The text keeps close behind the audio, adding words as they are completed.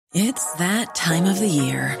It's that time of the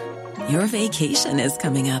year. Your vacation is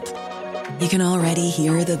coming up. You can already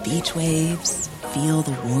hear the beach waves, feel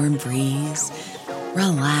the warm breeze,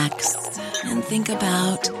 relax, and think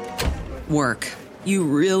about work. You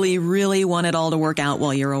really, really want it all to work out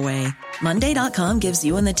while you're away. Monday.com gives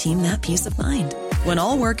you and the team that peace of mind. When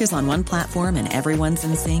all work is on one platform and everyone's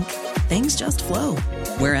in sync, things just flow.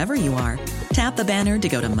 Wherever you are, tap the banner to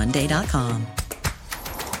go to Monday.com.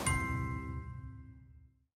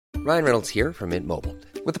 Ryan Reynolds here from Mint Mobile.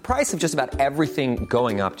 With the price of just about everything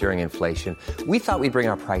going up during inflation, we thought we'd bring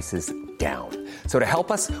our prices down. So to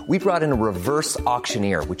help us, we brought in a reverse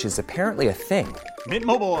auctioneer, which is apparently a thing. Mint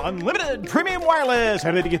Mobile Unlimited Premium Wireless.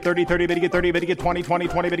 How to get 30, 30, how to get 30, how to get 20, 20,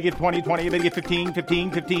 20, how to get 20, 20, how to get 15,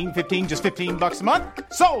 15, 15, 15, just $15 a month?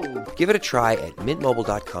 Sold! Give it a try at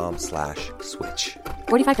mintmobile.com/switch.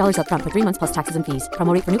 $45 up front for 3 months plus taxes and fees.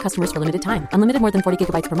 Promo rate for new customers for limited time. Unlimited more than 40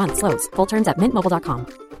 gigabytes per month. Slows full terms at mintmobile.com.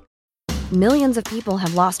 Millions of people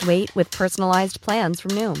have lost weight with personalized plans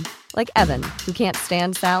from Noom. Like Evan, who can't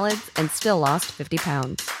stand salads and still lost 50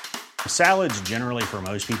 pounds. Salads generally for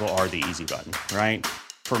most people are the easy button, right?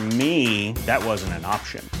 For me, that wasn't an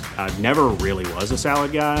option. I never really was a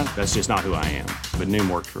salad guy. That's just not who I am. But Noom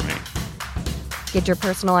worked for me. Get your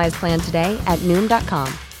personalized plan today at Noom.com.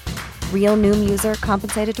 Real Noom user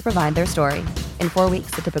compensated to provide their story. In 4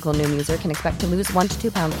 weeks, the typical Noom user can expect to lose 1 to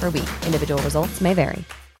 2 pounds per week. Individual results may vary.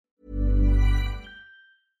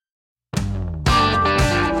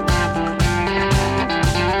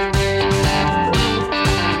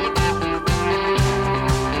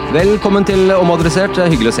 Velkommen til Omadressert.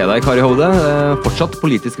 Hyggelig å se deg, Kari Hovde. Fortsatt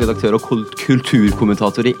politisk redaktør og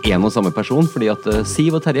kulturkommentator i en og samme person, fordi at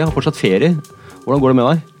Siv og Terje har fortsatt ferie. Hvordan går det med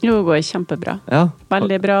deg? Jo, det går kjempebra. Ja.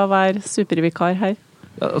 Veldig bra å være supervikar her.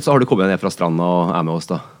 Ja, og så har du kommet ned fra stranda og er med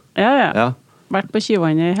oss da? Ja. Vært på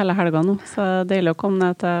Kyvannet hele helga nå, så det er deilig å komme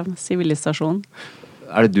ned til sivilisasjonen.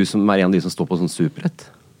 Er det du som er en av de som står på sånn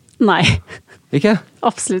superrett? Nei. Ikke?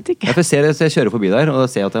 Absolutt ikke. Jeg kjører forbi der,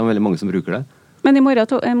 og ser at det er veldig mange som bruker det. Men i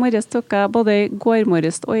morges tok jeg, både i går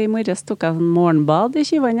morges og i morges tok jeg morgenbad i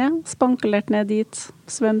Kyvannet. Spankulert ned dit,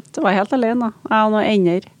 svømt. Jeg var helt alene da. Jeg og noen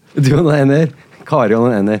ender. Du og noen ender? Kari og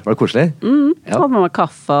noen ender. Var det koselig? Ja. Hadde med meg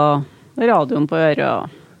kaffe og radioen på øret.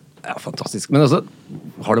 Ja, fantastisk. Men altså,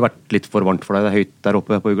 har det vært litt for varmt for deg? Det er høyt der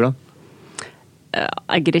oppe på Ugla? Ja,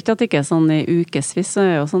 jeg greit at det ikke er sånn i ukesvis, så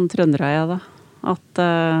er jo sånn trøndere jeg da. At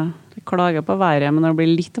vi klager på været, men når det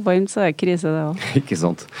blir litt varmt, så er det krise det også. Ikke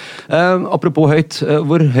sant. Apropos høyt,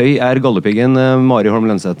 hvor høy er gallepiggen, Mari Holm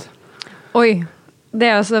Lønseth? Oi, det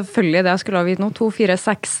er selvfølgelig det jeg skulle ha vite nå. 2, 4,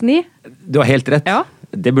 6, 9. Du har helt rett. Ja.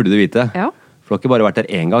 Det burde du vite. Ja. For du har ikke bare vært der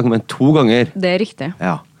en gang, men 2 ganger. Det er riktig.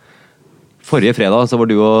 Ja. Forrige fredag så var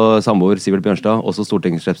du og samboer Sivert Bjørnstad, også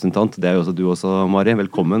stortingsrepresentant. Det er jo også du også, Mari.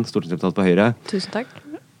 Velkommen, stortingsrepresentant for Høyre. Tusen takk.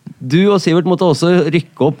 Du og Sivert måtte også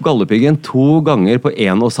rykke opp gallepiggen 2 ganger på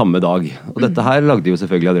en og samme dag. Og dette her lagde jo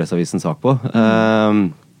selvfølgelig Adresseavisen sak på.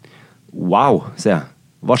 Wow, sier jeg.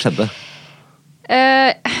 Hva skjedde?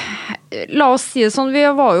 La oss si det sånn, vi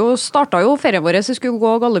startet jo ferien vår, så skulle vi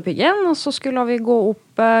gå gallepiggen, og så skulle vi gå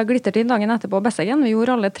opp Glittertind dagen etterpå Besseggen. Vi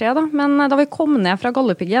gjorde alle 3 da, men da vi kom ned fra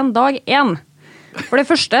gallepiggen dag 1, for det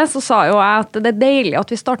første så sa jo jeg at det er deilig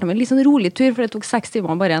at vi startet med en litt sånn rolig tur, for det tok 6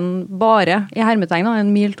 timer bare i hermetegn,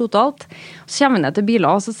 1 mil totalt. Så kommer vi ned til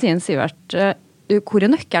biler, og så sier Sivert, hvor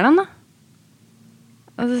er nøkkelen da?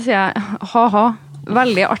 Og så sier jeg, haha,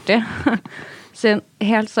 veldig artig. Så sier han,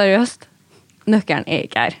 helt seriøst, nøkkelen er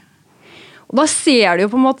ikke her. Og da ser du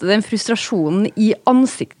jo på en måte den frustrasjonen i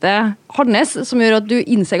ansiktet hans, som gjør at du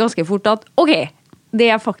innser ganske fort at, ok,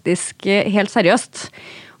 det er faktisk helt seriøst.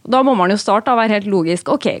 Og da må man jo starte å være helt logisk.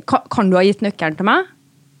 Ok, kan du ha gitt nøkkelen til meg?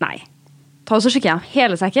 Nei. Ta og så sjekker jeg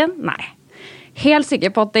hele sekken? Nei. Helt sikker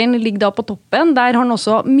på at den ligger da på toppen. Der har han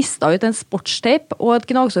også mistet ut en sportstape og et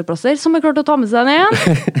gnagsårplaster som er klart å ta med seg den igjen.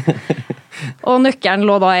 Og nøkkelen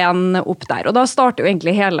lå da igjen opp der. Og da starter jo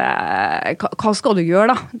egentlig hele, hva skal du gjøre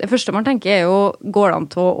da? Det første man tenker er jo, går det an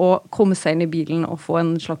til å komme seg inn i bilen og få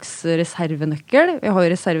en slags reservenøkkel? Vi har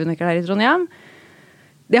jo reservenøkkel her i Trondheim.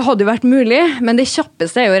 Det hadde jo vært mulig, men det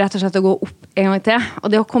kjappeste er jo rett og slett å gå opp en gang til. Og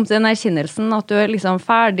det å komme til den erkjennelsen at du er liksom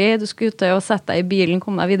ferdig, du skal ut og sette deg i bilen,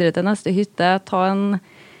 komme deg videre til neste hytte, ta en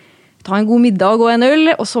god middag og en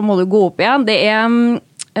øl, og så må du gå opp igjen.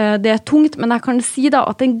 Det er tungt, men jeg kan si da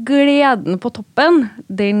at den gleden på toppen,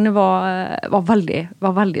 den var veldig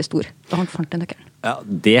stor da han fant den nøkkelen. Ja,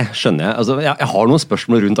 det skjønner jeg. Altså, jeg har noen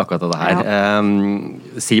spørsmål rundt akkurat det her. Ja.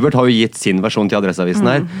 Sivert har jo gitt sin versjon til Adresseavisen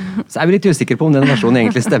her, så er vi litt usikre på om den versjonen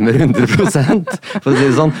egentlig stemmer 100%. For å si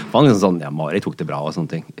det sånn, for han liksom sånn, ja, Mari tok det bra og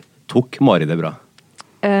sånne ting. Tok Mari det bra?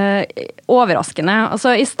 overraskende.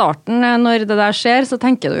 Altså I starten, når det der skjer, så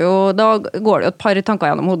tenker du jo, da går det jo et par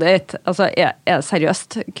tanker gjennom hodet ditt. Altså, er det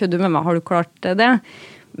seriøst? Kødder du med meg? Har du klart det?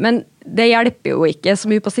 Men det hjelper jo ikke så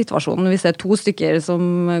mye på situasjonen hvis det er 2 stykker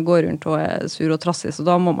som går rundt og er sur og trassig, så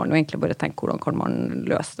da må man jo egentlig bare tenke hvordan kan man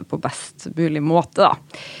løse det på best mulig måte da.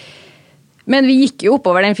 Men vi gikk jo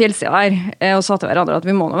oppover den fjellsida der og sa til hverandre at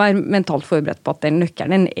vi må nå være mentalt forberedt på at den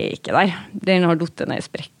nøkkelen er ikke der. Den har duttet ned I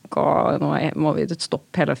sprekk, og nå må vi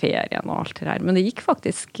stoppe hele ferien og alt det her. Men det gikk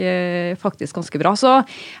faktisk ganske bra. Så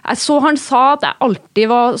jeg så han sa at jeg alltid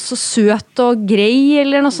var så søt og grei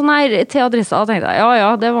eller noe sånt her til adressa. Og tenkte jeg,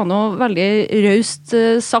 ja, det var noe veldig raust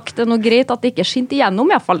sagt. Det noe greit at det ikke skinte igjennom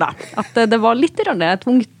I hvert fall da. At det var litt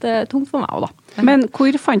tungt for meg også da. Men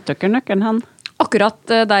hvor fant dere nøkkelen hen? Akkurat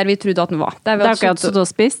der vi trodde at den var. Der dere hadde suttet og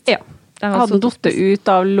spist? Ja. Hadde den duttet ut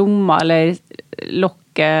av lomma eller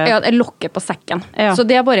lokket? Ja, lokket på sekken. Ja. Så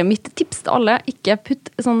det bare mitt tips til alle. Ikke putt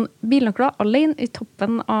sånn bilnøkler alene I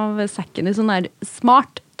toppen av sekken I sånn der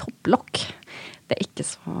smart topplokk. Det ikke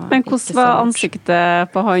så... Men hvordan var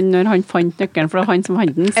ansiktet på han når han fant nøkkelen? For det var han som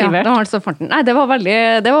fant den, Sivert? Ja, det var han som fant den. Nei,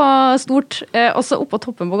 det var stort. Også oppe på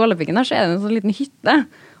toppen på Galdhøpiggen her så det en sånn liten hytte.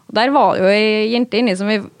 Og der var jo en jente inni som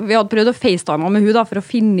vi hadde prøvd å facetime med hun da, for å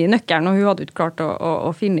finne nøkkelen, og hun hadde ikke klart å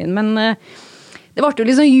finne den. Men det ble jo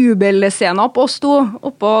liksom jubelscener på oss to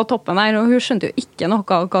oppe på toppen her, og hun skjønte jo ikke noe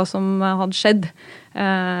av hva som hadde skjedd.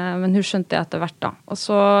 Men hun skjønte det etter hvert da. Og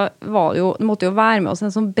så var det jo, måtte jo være med oss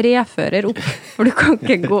en sånn brevfører opp, for du kan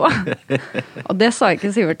ikke gå. Og det sa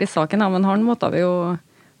ikke Sivert I saken, men han måtte jo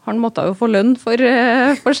få lønn for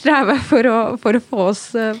strevet for å få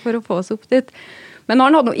oss opp dit. Men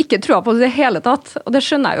han hadde jo ikke troet på det hele tatt, og det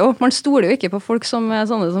skjønner jeg jo. Man stoler jo ikke på folk som er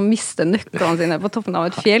sånne som mister nøklene sine på toppen av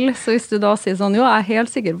et fjell, så hvis du da sier sånn, jo, jeg er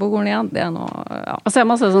helt sikker på hvor den igjen, det noe, ja. Og så det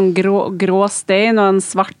masse sånn grå stein og en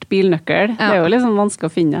svart bilnøkkel, det jo liksom vanskelig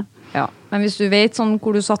å finne. Ja, men hvis du vet sånn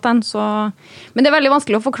hvor du satt den, så... Men det veldig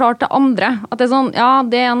vanskelig å forklare til andre, at det sånn, ja,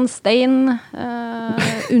 det en stein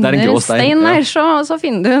under en grå stein der, så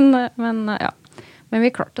finner du den, men ja. Men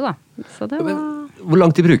vi klarte det, så det var... Hvor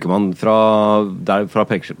lang tid bruker man fra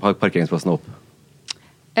parkeringsplassen opp?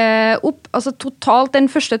 Altså totalt, den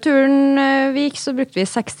første turen vi gikk, så brukte vi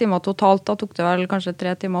 6 timer totalt. Da tok det vel kanskje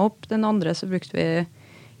 3 timer opp. Den andre så brukte vi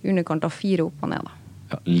underkant av 4 opp og ned da.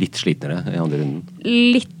 Ja, litt slitnere I andre runden.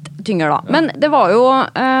 Litt tyngre da. Ja. Men det var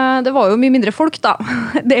jo mye mindre folk da.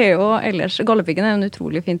 Det jo ellers, Galdhøpiggen en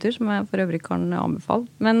utrolig fin tur, som jeg for øvrig kan anbefale.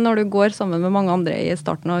 Men når du går sammen med mange andre I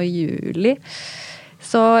starten av juli,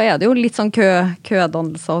 så det jo litt sånn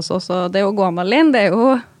kødannelse også, så det å gå an alene, det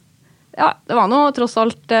jo, ja, det var noe tross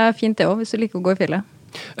alt fint det også, hvis du liker å gå I fjellet.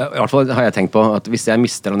 I hvert fall har jeg tenkt på at hvis jeg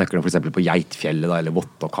mister nøkkelen for eksempel på Geitfjellet da, eller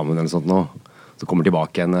Vottakammen eller sånt nå, så kommer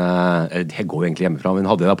tilbake jeg går jo egentlig hjemmefra, men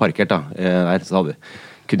hadde jeg da parkert da, der, så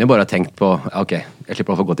kunne jeg bare tenkt på, ok, jeg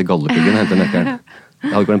slipper å få gå til Galdhøpiggen og hente nøkkelen. Det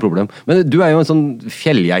hadde ikke vært en problem. Men du jo en sånn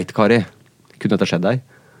fjellgeit, Kari. Kunne dette skjedd deg?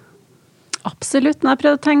 Absolutt, når jeg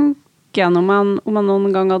prøvde å tenke gjennom om jeg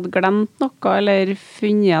noen gang hadde glemt noe eller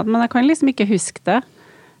funnet det, men jeg kan liksom ikke huske det,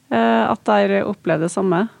 at jeg opplevde det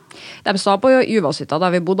samme. De sa på Juvashytta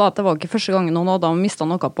der vi bodde at det var ikke første gangen noen hadde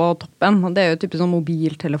mistet noe på toppen. Det jo typisk sånn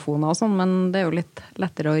mobiltelefoner og sånn, men det jo litt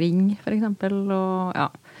lettere å ringe, for eksempel. Og,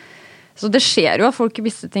 ja. Så det skjer jo at folk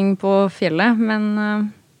mister ting på fjellet,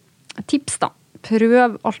 men tips da.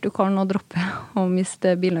 Prøv alt du kan å droppe og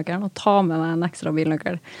miste bilnøkkelen, og ta med deg en ekstra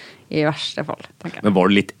bilnøkkel I verste fall, tenker jeg. Men var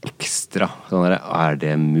det litt ekstra? Sånn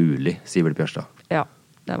det mulig, Sivert Bjørstad? Ja,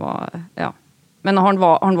 det var, ja. Men han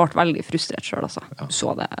ble veldig frustrert selv, altså. Ja.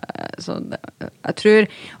 Så jeg tror,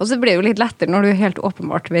 og så ble det jo litt lettere når du helt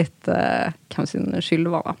åpenbart vet hvem sin skyld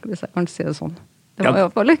var, da, hvis jeg kan si det sånn. Det var jo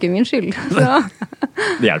for ikke min skyld. Så.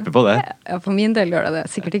 Det hjelper på det. Ja, for min del gjør det.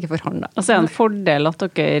 Sikkert ikke for han da. Og så det en fordel at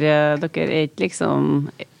dere ikke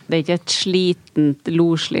liksom... Det ikke et slitent,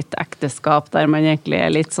 loslitt ekteskap der man egentlig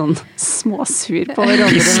litt sånn småsur på hverandre.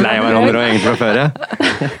 Pisslei hverandre og egentlig fra før.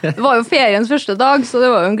 Det var jo feriens første dag, så det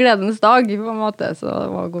var jo en gledens dag på en måte, så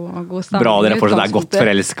det var god stemning. Bra, dere fortsatt godt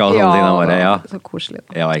forelsket og sånne ting av året, ja. Så koselig.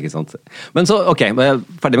 Da. Ja, ikke sant. Men så, ok,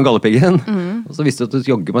 ferdig med Galdhøpiggen, og så visste du at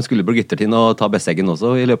du jogger man skulle på Glittertind og ta Besseggen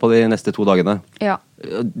også I løpet av de neste 2 dagene. Ja.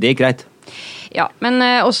 Det gikk greit. Ja, men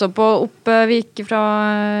også vi gikk fra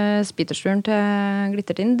Spitersturen til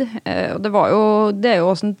Glittertind, og det jo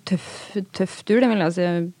også en tøff tur, det vil jeg si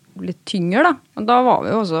litt tyngre da, og da var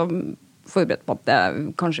vi jo også forberedt på at det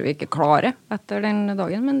kanskje vi ikke klarer etter den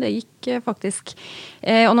dagen, men det gikk faktisk,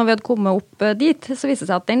 og når vi hadde kommet opp dit, så viste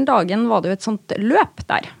det seg at den dagen var det jo et sånt løp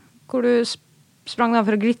der, hvor du sprang da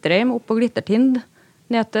fra Glitterheim opp på Glittertind,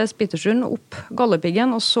 ned til Spitersturen, opp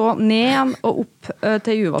Galdhøpiggen, og så ned og opp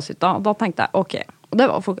til Juvashytta. Da tenkte jeg, ok, Og det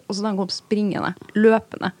var folk, altså de kom springende,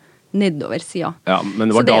 løpende, nedover siden. Ja, men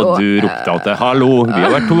det var da du ropte at hallo, vi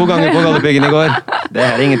har vært 2 ganger på Galdhøpiggen i går. Det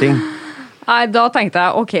er ingenting. Nei, da tenkte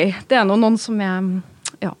jeg, ok, det er noen som er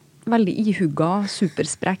veldig ihugga,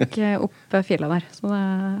 supersprekk opp fjellet der. Så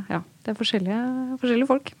det er forskjellige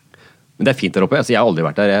folk. Men det er fint der oppe. Altså, jeg har aldri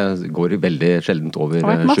vært der. Jeg går veldig sjeldent over 700 meter. Det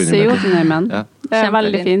har vært masse i Jotunheimen. Ja. Det er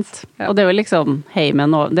veldig fint. Og det er jo liksom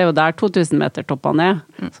heimen, det er jo der 2000 meter toppene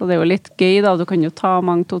er. Så det er jo litt gøy da. Du kan jo ta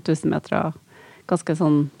mange 2000 meter ganske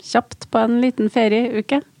sånn kjapt på en liten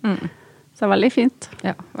ferieuke. Så det er veldig fint.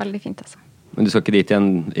 Ja, veldig fint altså. Men du skal ikke dit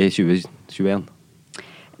igjen i 2021?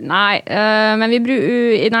 Nei, men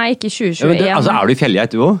nei, ikke i 2021. Ja, altså, er du i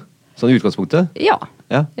fjellgeit du også? Sånn i utgangspunktet? Ja.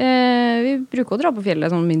 Vi bruker å dra på fjellet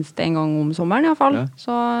sånn minst en gang om sommeren i hvert fall. Ja.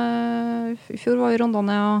 Så i fjor var vi i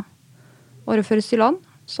Rondane og året før i Styland.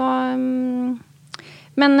 Så,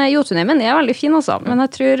 men Jotunheimen er veldig fin også. Men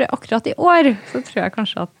jeg tror akkurat i år så tror jeg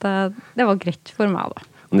kanskje at det var greit for meg da.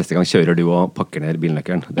 Og neste gang kjører du og pakker ned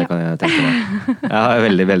bilnøkkelen. Det kan jeg tenke meg. Ja,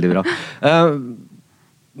 veldig, veldig bra.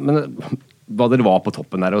 Men hva dere var på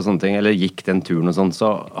toppen der og sånne ting, eller gikk den turen og sånn, så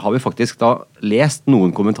har vi faktisk da lest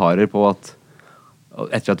noen kommentarer på at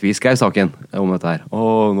etter at vi skrev saken om dette her,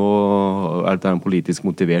 nå er dette en politisk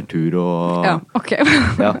motivert tur og... Ja, ok.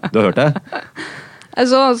 Ja, du har hørt det?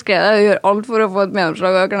 Så skal jeg gjøre alt for å få et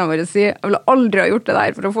medieoppslag, og jeg kan bare si, jeg ville aldri ha gjort det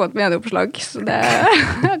der for å få et medieoppslag, så det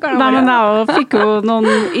kan jeg bare... Nei, men jeg fikk jo noen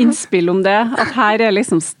innspill om det, at her er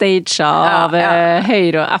liksom staged av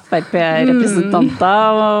Høyre og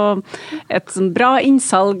FRP-representanter, og et sånn bra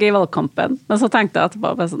innsalg i valgkampen. Men så tenkte jeg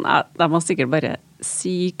etterpå, sånn, de var sikkert bare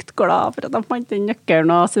sykt glad for at de fant den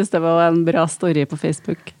nøkkelen og synes det var en bra story på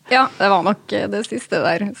Facebook. Ja, det var nok det siste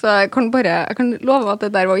der. Så jeg kan love at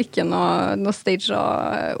det der var ikke noe stage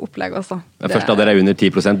opplegg, altså. Men først da dere er under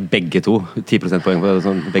 10%, begge to. 10% poeng på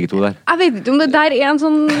sånn, begge to der. Jeg vet ikke om det der er en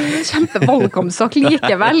sånn kjempevalgkampsak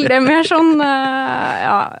likevel. Det er mer sånn,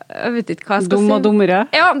 jeg vet ikke hva jeg skal si. Dum og dummere.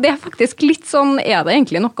 Ja, det er faktisk litt sånn, er det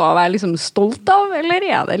egentlig noe å være liksom stolt av, eller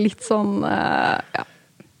er det litt sånn,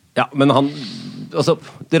 Ja, men altså,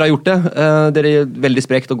 dere har gjort det. Dere er veldig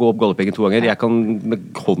sprekt å gå opp Galdhøpiggen 2 ganger. Jeg kan med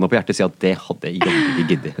hånda på hjertet si at det hadde jeg ikke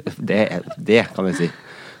giddet. Det kan jeg si.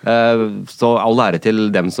 Så all ære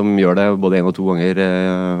til dem som gjør det både 1 og 2 ganger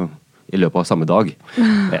i løpet av samme dag.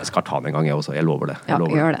 Jeg skal ta den en gang, jeg også. Jeg lover det.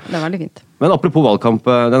 Gjør det. Det er veldig fint. Men apropos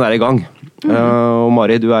valgkamp, den er i gang. Og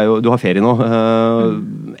Mari, du har ferie nå.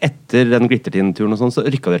 Etter den Glittertind-turen og sånn, så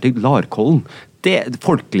rykka dere til Larkollen.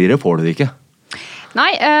 Folkeligere får du det ikke.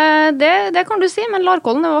 Nei, det kan du si, men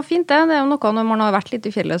Larkollen, det var fint det. Det er jo noe når man har vært litt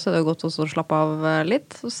i fjellet, så er det godt også å slappe av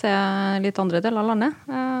litt og se litt andre deler av landet.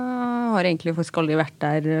 Jeg har egentlig faktisk aldri vært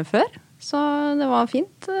der før, så det var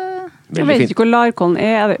fint. Jeg vet ikke hvor Larkollen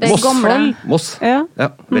er. Det er gamle. Moss. Ja,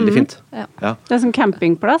 veldig fint. Ja. Ja. Det er som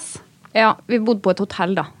campingplass. Ja, vi bodde på et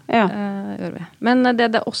hotell da. Ja. Gjør vi. Men det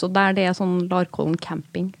er også der det er sånn Larkollen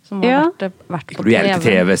camping, som har vært på TV.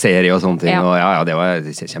 TV-serie og sånne ting, og det var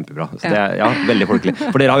kjempebra. Så det er veldig folkelig.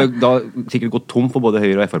 For dere har jo da sikkert gått tom for både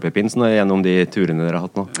Høyre og FRP-pinsen gjennom de turene dere har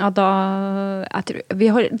hatt nå. Ja, jeg tror,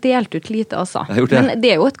 vi har delt ut lite, altså. Men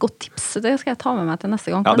det er jo et godt tips, det skal jeg ta med meg til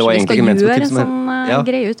neste gang. Kanskje vi skal gjøre en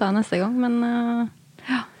sånn greie ut av neste gang, men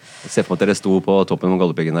Se for meg at dere sto på toppen av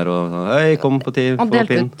Galdhøpiggen der og hei, kom på tid. Og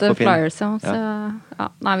delte ut flyers,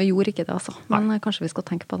 Nei, vi gjorde ikke det, altså. Men kanskje vi skal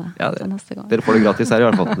tenke på det til neste gang. Dere får det gratis her i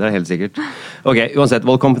hvert fall, det er helt sikkert. Ok, uansett,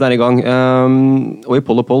 valgkampen er i gang. Og i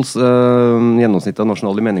Poll og Polls gjennomsnitt av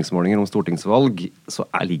nasjonale meningsmålinger om stortingsvalg, så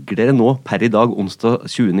ligger dere nå per i dag, onsdag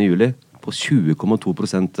 20. juli, på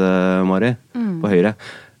 20,2%, Mari, på Høyre.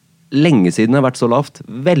 Lenge siden det har vært så lavt.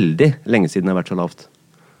 Veldig lenge siden det har vært så lavt.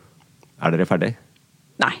 Er dere ferdig?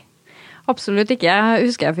 Nei. Absolutt ikke. Jeg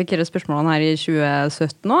husker jeg fikk spørsmålene her i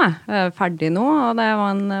 2017 nå. Jeg er ferdig nå, og det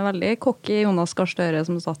var en veldig cocky Jonas Gahr Støre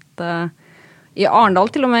som satt i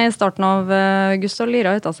Arendal til og med i starten av august og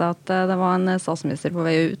lira ut av seg at det var en statsminister på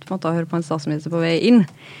vei ut, måtte høre på en statsminister på vei inn.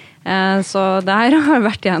 Så det her har jeg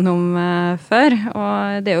vært gjennom før,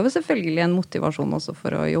 og det er jo selvfølgelig en motivasjon også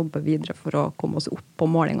for å jobbe videre for å komme oss opp på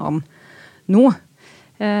målingene nå.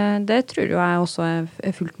 Det tror jeg også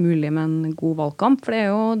er fullt mulig med en god valgkamp, for det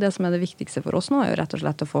er jo det som er det viktigste for oss nå, er jo rett og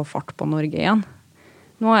slett å få fart på Norge igjen.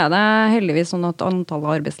 Nå er det heldigvis sånn at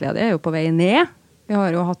antallet arbeidsledige er jo på vei ned. Vi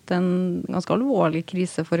har jo hatt en ganske alvorlig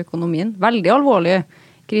krise for økonomien, veldig alvorlig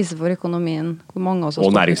krise for økonomien, hvor mange av oss har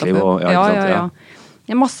stått næringsliv og ja.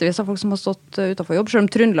 Det er massevis av folk som har stått utenfor jobb, selv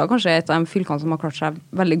om Trøndelag kanskje er et av de fylkene som har klart seg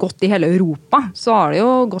veldig godt i hele Europa, så har det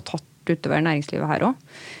jo gått hardt utover næringslivet her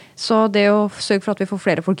også. Så det å sørge for at vi får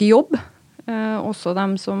flere folk i jobb, også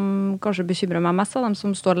dem som kanskje bekymrer meg mest, dem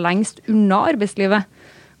som står lengst unna arbeidslivet,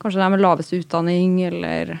 kanskje de med lavest utdanning,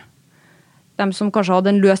 eller de som kanskje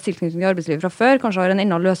hadde en løs tilknytning til arbeidslivet fra før, kanskje har en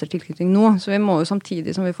enda løsere tilknytning nå. Så vi må jo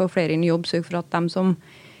samtidig som vi får flere inn i jobb, sørge for at de som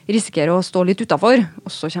risikerer å stå litt utenfor,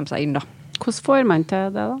 også kommer seg inn da. Hvordan får man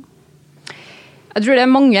til det da? Jeg tror det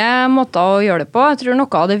er mange måter å gjøre det på. Jeg tror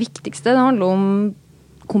noe av det viktigste, det handler om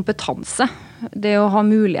kompetanse. Det å ha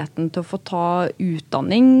muligheten til å få ta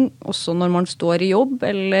utdanning, også når man står i jobb,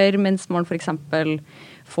 eller mens man for eksempel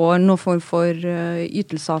får noen form for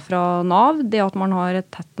ytelser fra NAV. Det at man har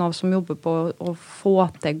et tett NAV som jobber på å få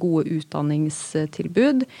til gode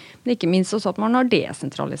utdanningstilbud. Men ikke minst også at man har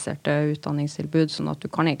desentraliserte utdanningstilbud, sånn at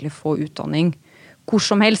du kan egentlig få utdanning hvor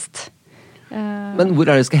som helst. Men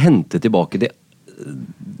hvor er det skal hente tilbake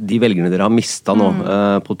de velgerne dere har mistet nå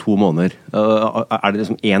på 2 måneder? Er det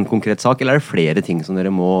liksom en konkret sak, eller er det flere ting som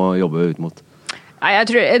dere må jobbe ut mot? Nei, jeg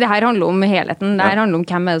tror det her handler om helheten. Det her handler om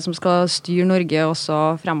hvem er det som skal styre Norge også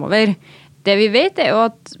fremover. Det vi vet er jo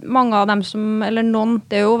at mange av dem som, eller noen,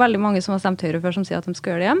 det er jo veldig mange som har stemt Høyre før som sier at de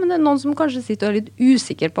skal gjøre det, men det er noen som kanskje sitter og er litt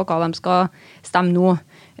usikre på hva de skal stemme nå.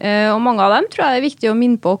 Og mange av dem tror jeg det er viktig å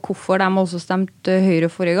minne på hvorfor de også stemte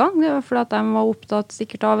Høyre forrige gang. Det var fordi at de var opptatt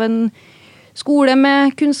sikkert av en skole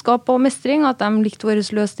med kunnskap og mestring, at de likte våre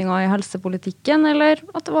løsninger i helsepolitikken, eller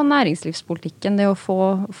at det var næringslivspolitikken, det å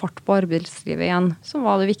få fart på arbeidslivet igjen, som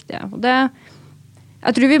var det viktige. Og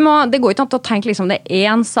jeg tror det går ikke an å tenke liksom det er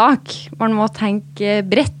en sak. Man må tenke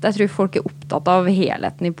bredt. Jeg tror folk er opptatt av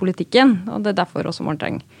helheten i politikken, og det er derfor også man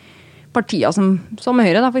trenger partier som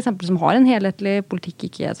Høyre, da, for eksempel, som har en helhetlig politikk,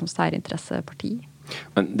 ikke er som særinteresseparti.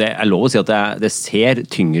 Men det er lov å si at det ser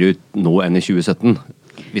tyngre ut nå enn i 2017.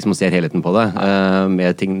 Hvis man ser helheten på det,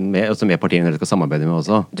 med partiene dere skal samarbeide med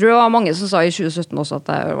også. Jeg tror det var mange som sa i 2017 også at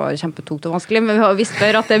det var kjempetungt og vanskelig, men vi har visst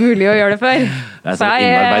før at det er mulig å gjøre det før. Det er sånn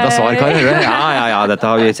innarbeidet svar, Kari. Ja,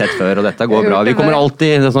 dette har vi sett før, og dette går bra. Vi kommer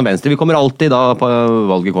alltid, som Venstre, da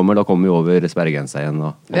valget kommer, da kommer vi over sperregrensa igjen.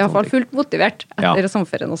 Vi er i hvert fall fullt motivert etter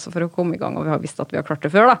sommerferien også for å komme i gang, og vi har visst at vi har klart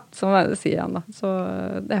det før, da, som jeg sier igjen da. Så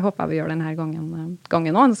det håper jeg vi gjør denne gangen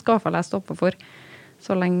også. Det skal i hvert fall jeg stå på for.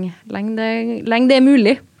 Så lenge det er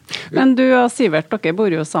mulig. Men du og Sivert, dere bor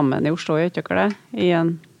jo sammen i Oslo, gjør dere det?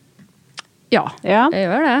 Ja, jeg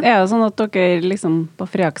gjør det. Er det sånn at dere liksom på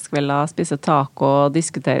fredagskvelder spiser taco og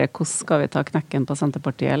diskuterer hvordan skal vi ta knekken på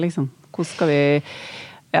Senterpartiet, liksom? Hvordan skal vi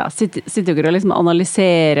sitter dere og liksom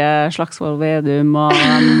analyserer Slagsvold Vedum og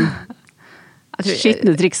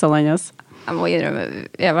skittende triksene hennes? Jeg må innrømme,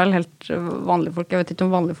 jeg er vel helt vanlige folk. Jeg vet ikke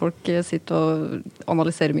om vanlige folk sitter og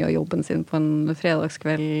analyserer mye av jobben sin på en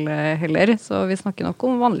fredagskveld heller, så vi snakker nok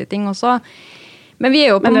om vanlige ting også. Men det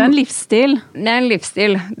er en livsstil? Det er en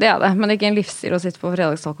livsstil, det er det. Men det er ikke en livsstil å sitte på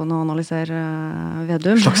fredagstaken og analysere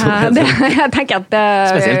Vedum. Jeg tenker at det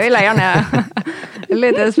vil jeg gjerne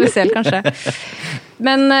litt spesielt kanskje.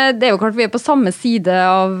 Men det er jo klart vi er på samme side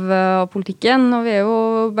av politikken, og vi er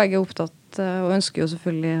jo begge opptatt og ønsker jo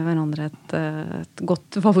selvfølgelig hverandre et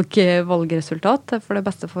godt valgresultat for det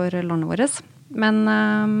beste for landet vårt. Men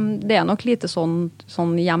det er nok lite sånn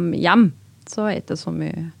hjem. Så er det ikke så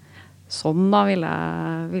mye sånn da,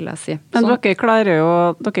 vil jeg si. Men dere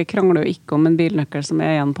krangler jo ikke om en bilnøkkel som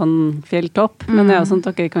er igjen på en fjelltopp, men det er jo sånn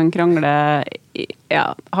at dere kan krangle,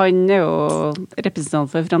 han er jo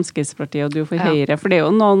representant for Fremskrittspartiet og du for Høyre, for det er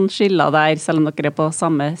jo noen skiller der, selv om dere er på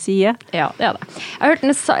samme side. Ja, det er det. Jeg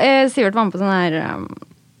hørte Sivert var med på sånn her,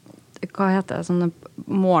 hva heter det, sånn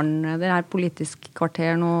det her politisk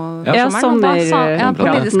kvarter nå.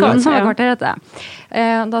 Politisk sommerkvarter heter det.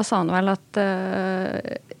 Da sa han vel at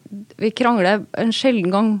vi krangler en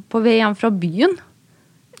sjelden gang på vei hjem fra byen.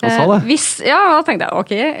 Han sa det? Da tenkte jeg,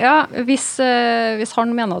 ok. Hvis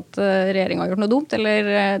han mener at regjeringen har gjort noe dumt,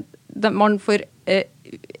 eller man for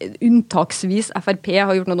unntaksvis FRP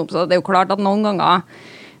har gjort noe dumt, så det er jo klart at noen ganger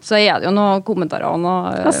så er det jo noen kommentarer.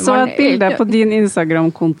 Jeg så et bilde på din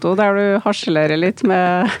Instagram-konto der du harselerer litt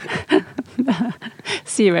med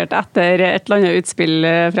Sivert etter et eller annet utspill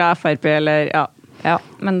fra FRP, eller Ja,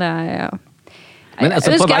 men det er Men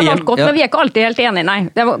vi er ikke alltid helt enige, nei.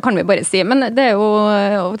 Det kan vi bare si. Men det er jo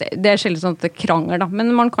det er sjelden sånn at det kranger, da.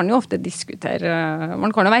 Men man kan jo ofte diskutere.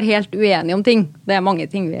 Man kan jo være helt uenig om ting. Det er mange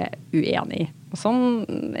ting vi er uenige i. Og sånn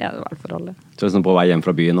er det vel for alle. Så sånn på vei hjem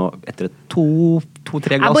fra byen, og etter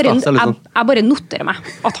 2-3 glass, jeg bare noterer meg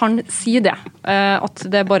at han sier det. At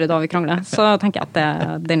det er bare da vi krangler. Så tenker jeg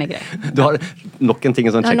at den er grei. Du har nok en ting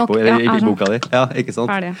sånn check på i boka di. Ja, ikke sant?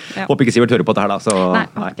 Ferdig, ja. Håper ikke Sivert hører på det her da. Så, nei,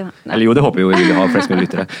 ikke det. Nei. Eller jo, det håper vi vil ha flest mulig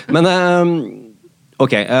lyttere. Men,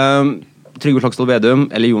 ok. Trygve Slagsvold Vedum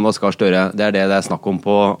eller Jonas Gahr Støre, det er det er snakk om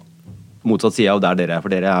på motsatt side av der dere er,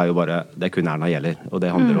 for dere er jo bare, det er kun Erna gjelder, og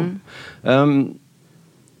det handler om.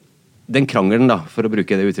 Den krangelen da, for å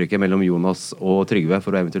bruke det uttrykket mellom Jonas og Trygve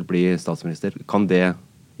for å eventuelt bli statsminister, kan det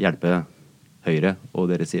hjelpe Høyre og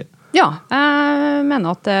deres side? Ja, jeg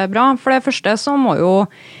mener at det bra. For det første så må jo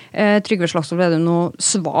Trygve Slagsvold Vedum nå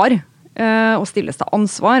svar og stilles til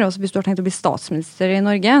ansvar. Altså, hvis du har tenkt å bli statsminister i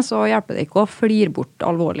Norge, så hjelper det ikke å flire bort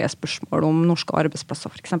alvorlige spørsmål om norske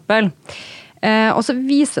arbeidsplasser, for eksempel. Og så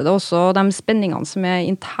viser det også de spenningene som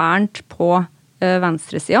internt på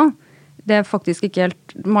venstresiden. Det faktisk ikke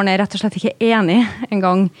helt, man rett og slett ikke enig en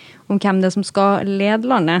gang om hvem det som skal lede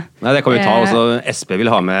landet. Nei, det kan vi ta også. SP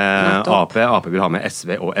vil ha med AP, AP vil ha med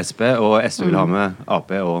SV og SP, og SV vil ha med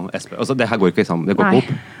AP og SP. Altså, det her går ikke sammen, det går ikke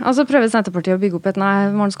opp. Altså prøver Senterpartiet å bygge opp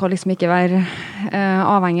man skal liksom ikke være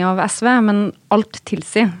avhengig av SV, men alt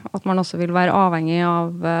tilsier at man også vil være avhengig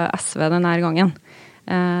av SV denne gangen.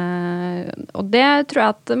 Og det tror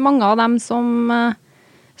jeg at mange av dem som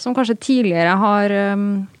kanskje tidligere har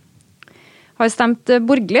stemt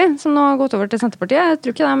borgerlig, som nå har gått over til Senterpartiet. Jeg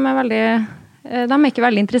tror ikke de er ikke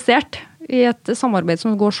veldig interessert i et samarbeid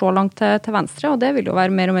som går så langt til venstre, og det vil jo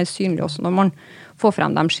være mer og mer synlig også når man får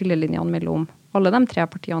frem de skillelinjene mellom alle de tre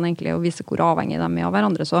partiene egentlig, og viser hvor avhengig de er av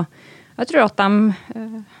hverandre. Så jeg tror at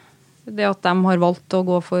det at de har valgt å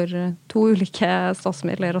gå for to ulike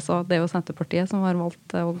statsmidler, altså det er jo Senterpartiet som har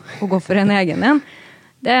valgt å gå for en egen en,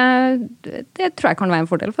 det tror jeg kan være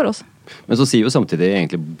en fordel for oss. Men så sier jo samtidig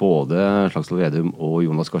egentlig både Slagsvold Vedum og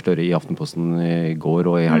Jonas Gahr Støre i Aftenposten i går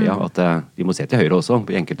og i helga at de må se til høyre også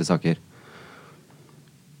på enkelte saker.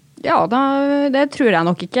 Ja, det tror jeg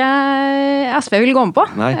nok ikke SV vil gå med på.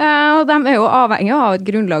 Og de er jo avhengig av et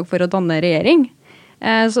grunnlag for å danne regjering.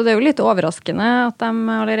 Så det er jo litt overraskende at de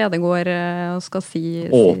allerede går og skal si...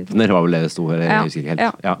 Åpner var vel det sto her, jeg husker ikke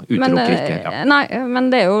helt. Ja, utelukker ikke. Ja. Nei, men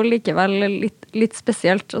det er jo likevel litt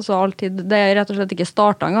spesielt. Altså, alltid, det er rett og slett ikke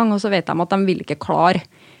startet en gang, og så vet de at de vil ikke klare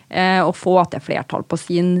å få til flertall på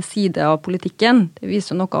sin side av politikken. Det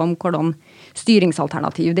viser jo noe om hvordan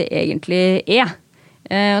styringsalternativ det egentlig er.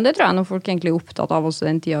 Og det tror jeg når folk egentlig er opptatt av også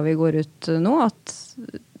den tiden vi går ut nå, at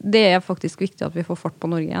det er faktisk viktig at vi får fart på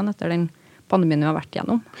Norge igjen etter den pandemien vi har vært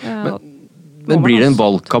gjennom. Men blir det en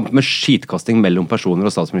valgkamp med skitkasting mellom personer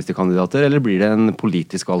og statsministerkandidater, eller blir det en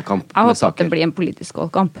politisk valgkamp med saker? Jeg håper at det blir en politisk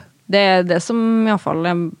valgkamp. Det er det som i hvert fall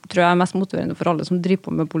tror jeg er mest motiverende for alle som driver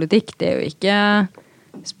på med politikk. Det er jo ikke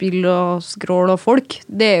spill og skrål og folk.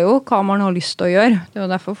 Det er jo hva man har lyst til å gjøre. Det er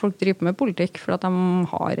jo derfor folk driver på med politikk, for at de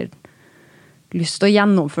har lyst til å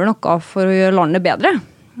gjennomføre noe for å gjøre landet bedre.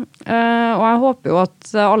 Og jeg håper jo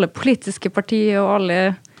at alle politiske partier og alle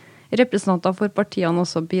representanter for partiene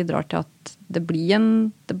også bidrar til at det blir en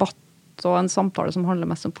debatt og en samtale som handler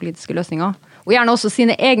mest om politiske løsninger. Og gjerne også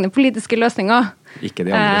sine egne politiske løsninger. Ikke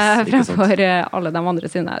de andres, ikke sant? Fremfor alle de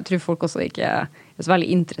andre sine. Jeg tror folk også ikke er så veldig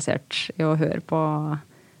interessert i å høre på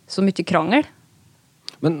så mye krangel.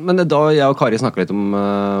 Men da jeg og Kari snakket litt om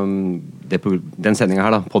den sendingen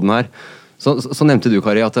her, på den her, så nevnte du,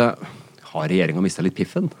 Kari, at har regjeringen mistet litt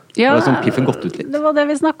piffen? Ja, har det sånn piffen gått ut litt? Det var det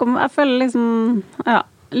vi snakket om. Jeg føler liksom,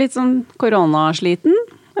 litt sånn koronasliten.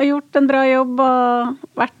 Har gjort en bra jobb og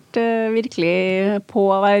vært virkelig på,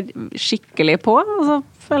 være skikkelig på. Og så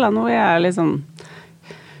føler jeg nå jeg er litt sånn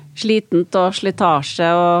slitent og slitasje,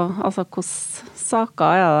 og altså hvordan saker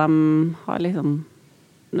de har liksom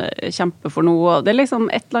kjempe for noe. Og det er liksom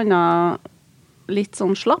et eller annet litt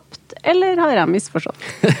sånn slappt, eller har jeg misforstått?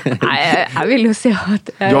 Nei, jeg vil jo si at...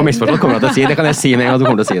 Du har misforstått, kommer jeg til å si. Det kan jeg si med en gang du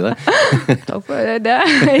kommer til å si det. Takk for det. Det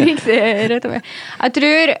er riktig, rett og slett.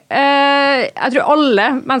 Jeg tror alle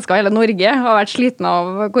mennesker i hele Norge har vært sliten av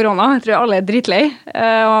korona. Jeg tror alle er dritlei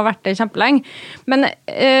og har vært det kjempelenge. Men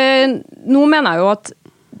nå mener jeg jo at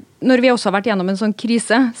når vi også har vært gjennom en sånn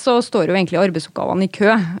krise, så står jo egentlig arbeidsoppgavene i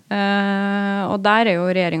kø. Og der er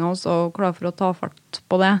jo regjeringen også klar for å ta fart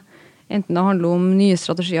på det. Enten det handler om nye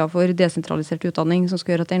strategier for desentralisert utdanning, som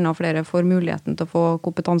skal gjøre at enda flere får muligheten til å få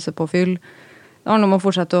kompetansepåfyll. Det handler om å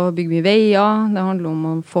fortsette å bygge mye veier. Det handler om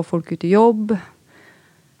å få folk ut i jobb.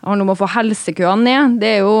 Det handler om å få helsekøene ned.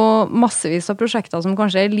 Det er jo massevis av prosjekter som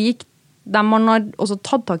kanskje er lik dem man har også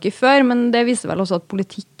tatt tak i før, men det viser vel også at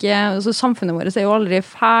politikk, altså samfunnet vårt er jo aldri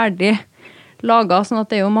ferdig laget, sånn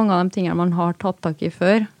at det er jo mange av de tingene man har tatt tak i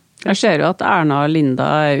før. Jeg ser jo at Erna og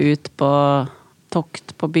Linda er ute på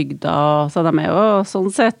tokt på bygda, så de er jo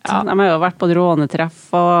sånn sett. Ja. De har jo vært på rånetreff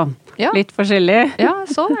og litt forskjellig. Ja,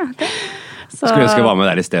 sånn det. Så... Skulle ønske jeg var med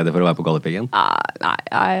der i stedet for å være på Galdhøpiggen? Nei,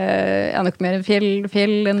 jeg er nok mer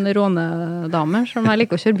fjell enn rånedame, som jeg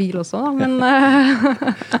liker å kjøre bil også, da, men...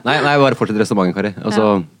 nei, bare fortsett restauranten, Kari.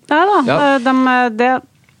 Altså,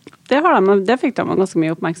 det fikk de ganske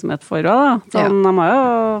mye oppmerksomhet for også, da.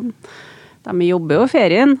 Sånn, de jobber jo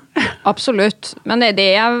ferien. Absolutt, men det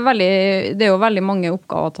er jo veldig mange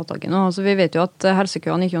oppgaver å ta tak i nå. Altså, vi vet jo at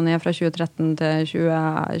helsekøene gikk jo ned fra 2013 til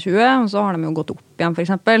 2020, og så har de jo gått opp igjen, for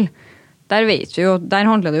eksempel. Der vet vi jo, der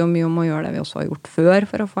handler det jo mye om å gjøre det vi også har gjort før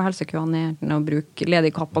for å få helsekøene ned, enten å bruke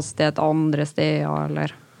ledig kapasitet andre steder, eller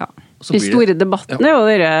ja. De store debattene er jo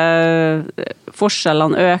dere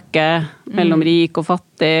forskjellene øker mellom rik og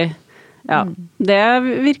fattig. Ja, det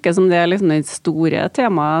virker som det er liksom det store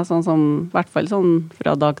temaet, sånn som, i hvert fall sånn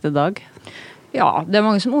fra dag til dag. Ja, det er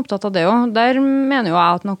mange som er opptatt av det også. Der mener jo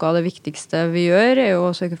jeg at noe av det viktigste vi gjør er jo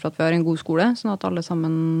å sørge for at vi har en god skole, sånn at alle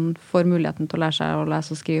sammen får muligheten til å lære seg å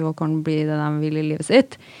lese og skrive og kan bli det de vil i livet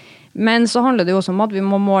sitt. Men så handler det jo også om at vi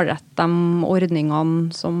må målrette de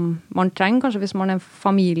ordningene som man trenger, kanskje hvis man er en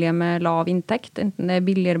familie med lav inntekt, enten det er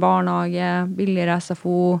billigere barnehage, billigere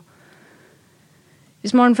SFO.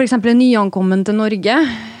 Hvis man for eksempel er nyankommen til Norge,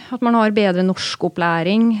 at man har bedre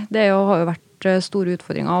norskopplæring, det har jo vært store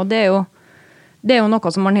utfordringer, og det er jo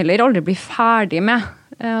noe som man heller aldri blir ferdig med.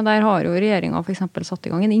 Der har jo regjeringen for eksempel satt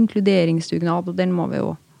i gang en inkluderingsdugnad, og den må vi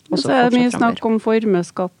jo også fortsette fremover. Så er det mye snakk om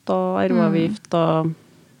formuesskatt og arveavgift og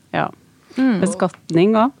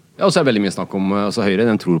beskatning også. Ja, og så er det veldig mye snakk om Høyre,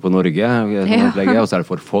 den tror på Norge, og så er det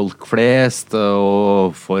for folk flest,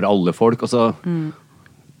 og for alle folk, og så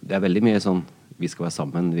det er veldig mye sånn, vi skal være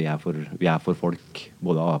sammen, vi er for folk,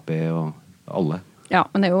 både AP og alle. Ja,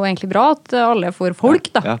 men det er jo egentlig bra at alle er for folk,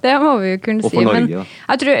 da. Ja. Det må vi jo kunne si. Og for Norge, da.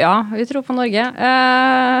 Jeg tror, ja, vi tror på Norge.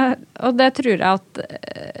 Og det tror jeg at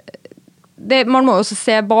man må jo også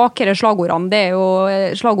se bak disse slagordene. Det er jo,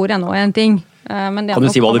 slagord er nå en ting. Men det kan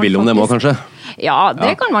du si hva du vil om det må, kanskje? Ja,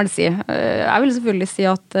 det kan man si. Jeg vil selvfølgelig si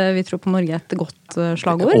at vi tror på Norge et godt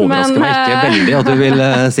slagord. Det overrasker meg ikke veldig at du vil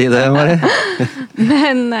si det, Mari.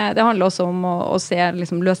 Men det handler også om å se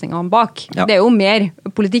liksom, løsningene bak. Ja. Det er jo mer,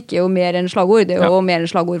 politikk er jo mer enn slagord. Det er jo mer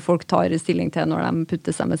enn slagord folk tar stilling til når de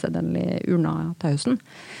putter stemmeseddelen i urna til høsten.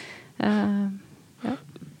 Ja.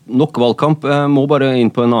 Nok valgkamp. Må bare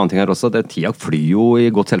inn på en annen ting her også. Tida flyr jo i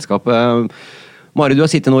godt selskap. Mari, du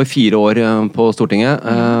har sittet nå i 4 år på Stortinget.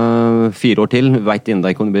 4 år til. Vet innen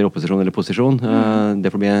deg om du blir opposisjon eller posisjon.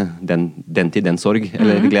 Det får bli den til den sorg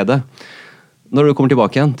eller glede. Når du kommer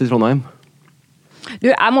tilbake igjen til Trondheim?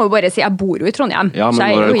 Du, jeg må jo bare si, jeg bor jo i Trondheim. Ja,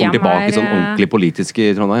 men når du kommer tilbake sånn ordentlig politisk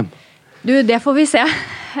i Trondheim? Du, det får vi se.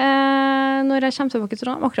 Når jeg kommer tilbake til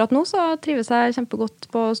Trondheim. Akkurat nå så trives jeg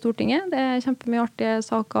kjempegodt på Stortinget. Det er kjempemye artige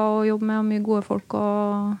saker å jobbe med, og mye gode folk å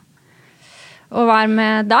være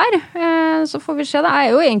med der. Så får vi se. Jeg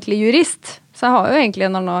er jo egentlig jurist, så jeg har jo egentlig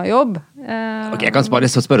en annen jobb. Ok, jeg kan bare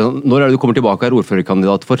spørre, når er det du kommer tilbake og er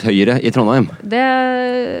ordførerkandidat for Høyre i Trondheim?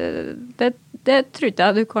 Det tror ikke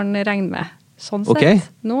jeg du kan regne med. Sånn sett. Okay.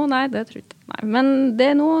 Nå, nei, det tror jeg ikke. Nei. Men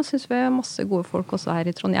nå synes vi er masse gode folk også her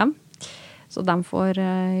i Trondheim. Så de får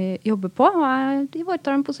jobbe på, og jeg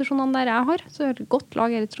ivaretar de posisjonene der jeg har. Så er det et godt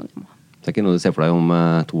lag her i Trondheim. Det er ikke noe du ser for deg om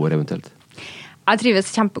 2 år eventuelt? Jeg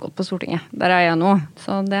trives kjempegodt på Stortinget, der jeg er nå.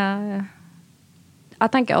 Så jeg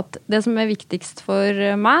tenker at det som er viktigst for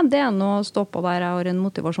meg, det er nå å stå på der jeg har en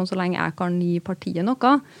motivasjon, så lenge jeg kan gi partiet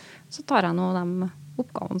noe. Så tar jeg nå de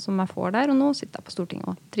oppgavene som jeg får der, og nå sitter jeg på Stortinget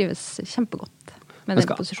og trives kjempegodt med den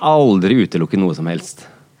posisjonen. Jeg skal aldri utelukke noe som helst.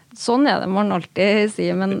 Sånn er det man alltid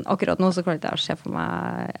sier, men akkurat nå så klarer jeg å se for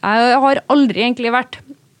meg. Jeg har aldri egentlig vært,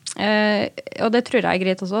 og det tror jeg er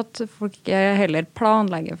greit også, at folk heller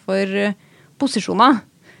planlegger for posisjoner.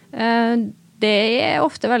 Det er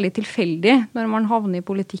ofte veldig tilfeldig når man havner i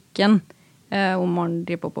politikken, om man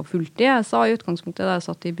driver på fulltid. Jeg sa i utgangspunktet da jeg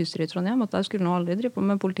satt i bystyret i Trondheim at jeg skulle nå aldri drive på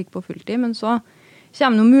med politikk på fulltid, men så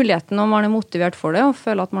kommer noen muligheten når man er motivert for det og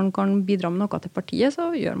føler at man kan bidra med noe til partiet, så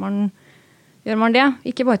gjør man det.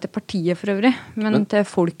 Ikke bare til partiet for øvrig, men til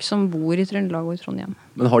folk som bor i Trøndelag og i Trondheim.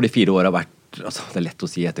 Men har de 4 årene vært, altså det er lett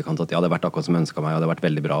å si i etterkant at ja, det har vært akkurat som jeg ønsket meg, og det har vært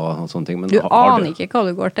veldig bra og sånne ting. Men du aner ikke hva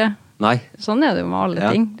du går til. Nei. Sånn er det jo med alle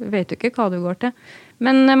ting. Du vet jo ikke hva du går til.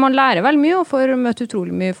 Men man lærer vel mye og får møte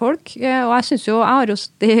utrolig mye folk. Og jeg synes jo, jeg har jo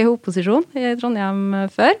stått i opposisjon i Trondheim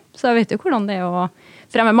før, så jeg vet jo hvordan det er å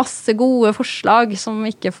fremme masse gode forslag som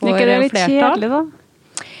ikke får flertall. Er ikke det litt kjedelig da?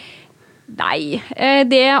 Nei,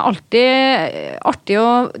 det er alltid artig,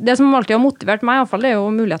 og det som alltid har motivert meg i hvert fall, det er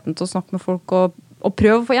jo muligheten til å snakke med folk og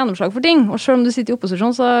prøve å få gjennomslag for ting. Og selv om du sitter i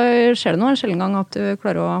opposisjon, så skjer det nå en sjelden gang at du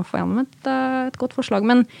klarer å få gjennom et godt forslag.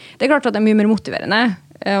 Men det er klart at det er mye mer motiverende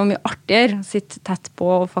og mye artigere å sitte tett på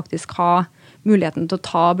og faktisk ha muligheten til å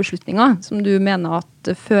ta beslutninger som du mener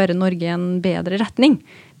at fører Norge i en bedre retning.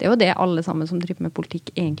 Det er jo det alle sammen som driver med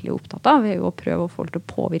politikk egentlig er opptatt av. Det er jo å prøve å få til å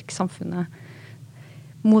påvirke samfunnet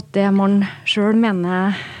mot det man selv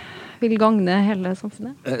mener vil gagne hele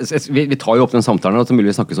samfunnet. Vi tar jo opp den samtalen, og så vil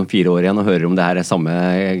vi snakkes om 4 år igjen og høre om det her er samme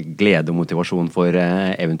glede og motivasjon for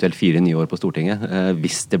eventuelt 4 nye år på Stortinget,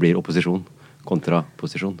 hvis det blir opposisjon kontra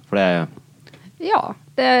posisjon. For det er Ja,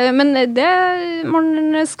 men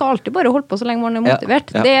man skal alltid bare holde på så lenge man er motivert.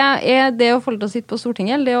 Ja. Det er det å få lov til å sitte på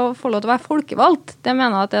Stortinget, eller det å få lov til å være folkevalgt. Det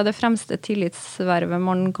mener jeg at det er det fremste tillitsvervet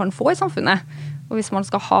man kan få i samfunnet. Og hvis man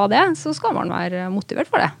skal ha det, så skal man være motivert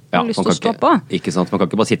for det. Ja, har lyst til å stå på. Ikke sant, man kan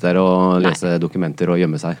ikke bare sitte der og lese dokumenter og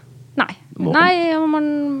gjemme seg. Nei,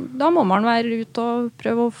 da må man være ute og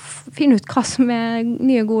prøve å finne ut hva som er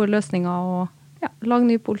nye gode løsninger og lage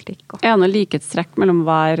ny politikk. Er det noe likhetstrekk mellom å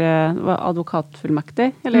være advokatfullmektig,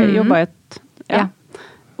 eller jobbe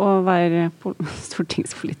og være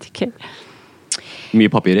stortingspolitiker? Mye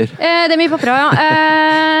papirer. Det er mye papirer, ja.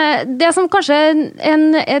 Det som kanskje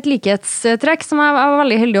et likhetstrekk, som jeg var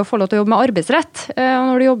veldig heldig å få lov til å jobbe med arbeidsrett. Og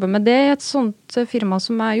når du jobber med det i et sånt firma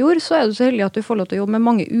som jeg gjorde, så er du så heldig at du får lov til å jobbe med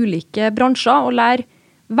mange ulike bransjer, og lære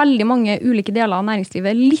veldig mange ulike deler av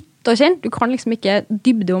næringslivet litt å kjenne. Du kan liksom ikke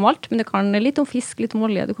dybde om alt, men du kan litt om fisk, litt om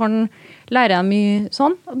olje. Du kan lære deg mye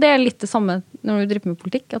sånn. Og det er litt det samme når du driver med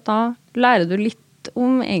politikk, at da lærer du litt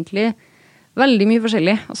om egentlig veldig mye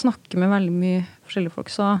forskjellig, og snakke med veldig mye forskjellige folk.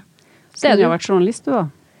 Så det du har vært journalist, du da?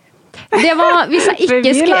 Det var, hvis jeg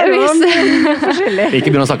ikke skulle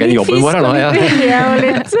Ikke begynne å snakke i jobben vår her nå.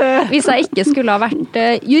 Hvis jeg ikke skulle ha vært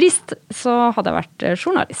jurist, så hadde jeg vært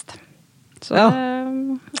journalist. Så,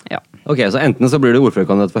 Ok, så enten så blir du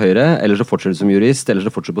ordførerkandidat for Høyre, eller så fortsetter du som jurist, eller så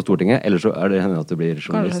fortsetter du på Stortinget, eller så er det henne at du blir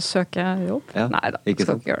journalist. Kanskje søke jobb? Ja, Nei da,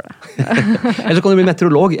 skal ikke gjøre det. Eller så kan du bli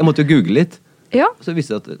meteorolog. Jeg måtte jo google litt. Ja. Så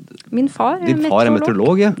visste jeg at Min far er din far er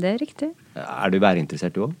meteorolog, ja. Det er riktig. Er du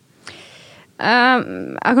værinteressert du også?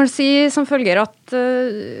 Jeg kan si som følger at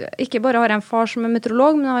ikke bare har jeg en far som er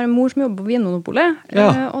meteorolog, men jeg har en mor som jobber på Vinmonopolet.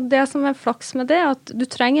 Og det som er flaks med det, er at du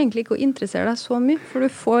trenger egentlig ikke å interessere deg så mye, for du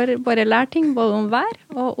får bare lære ting både om vær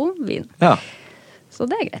og om vin. Ja. Så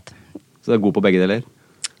det er greit. Så du er god på begge deler?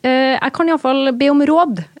 Jeg kan i hvert fall be om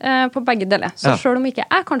råd på begge deler. Så selv om ikke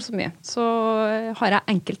jeg kan så mye, så har jeg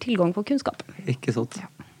enkel tilgang på kunnskap. Ikke sant.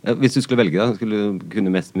 Hvis du skulle velge da, skulle du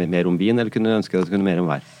kunne mer om vin, eller kunne du ønske deg at du kunne mer om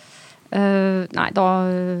vær? Nei, da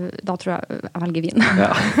tror jeg velger vin.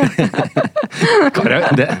 Ja. Kari,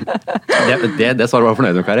 det svaret var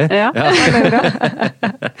fornøyd med, Kari? Ja.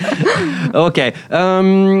 Ok,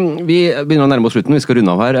 vi begynner å nærme oss slutten, vi skal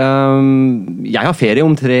runde av her. Jeg har ferie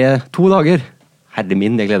om 2 dager. Herre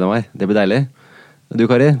min, jeg gleder meg. Det blir deilig. Du,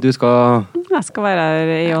 Kari, du skal... Jeg skal være her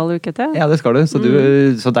i all uke til. Ja, det skal du. Så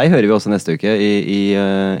deg hører vi også neste uke i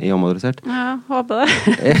Omadressert. Ja, håper det.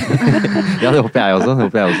 Ja, det håper jeg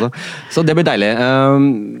også. Så det blir deilig.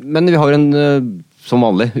 Men vi har en, som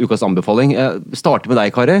vanlig, ukas anbefaling. Starte med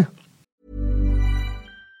deg, Kari.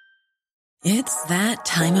 It's that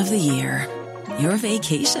time of the year. Your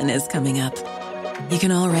vacation is coming up. You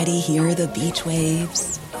can already hear the beach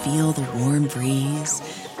waves, feel the warm breeze,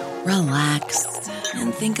 relax,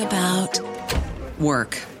 and think about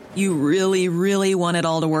work. You really, really want it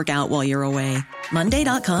all to work out while you're away.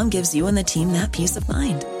 Monday.com gives you and the team that peace of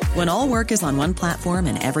mind. When all work is on one platform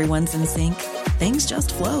and everyone's in sync, things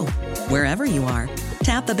just flow. Wherever you are,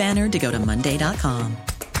 tap the banner to go to Monday.com.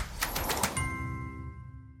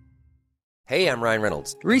 Hey, I'm Ryan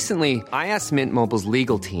Reynolds. Recently, I asked Mint Mobile's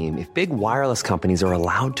legal team if big wireless companies are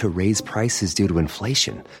allowed to raise prices due to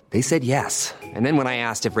inflation. They said yes. And then when I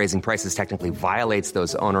asked if raising prices technically violates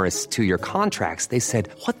those onerous 2-year contracts, they said,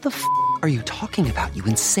 "What the f*** are you talking about, you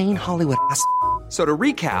insane Hollywood ass?" So to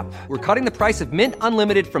recap, we're cutting the price of Mint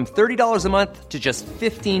Unlimited from $30 a month to just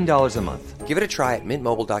 $15 a month. Give it a try at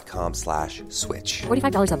mintmobile.com/switch.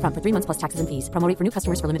 $45 up front for 3 months plus taxes and fees. Promo rate for new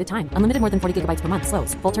customers for limited time. Unlimited more than 40 gigabytes per month.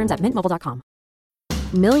 Slows full terms at mintmobile.com.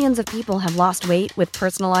 Millions of people have lost weight with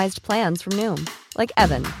personalized plans from Noom. Like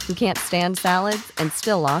Evan, who can't stand salads and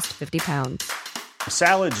still lost 50 pounds.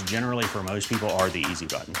 Salads generally for most people are the easy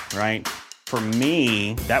button, right? For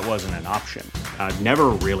me, that wasn't an option. I never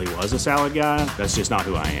really was a salad guy. That's just not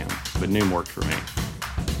who I am. But Noom worked for me.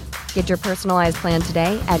 Get your personalized plan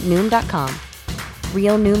today at Noom.com.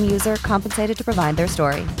 Real Noom user compensated to provide their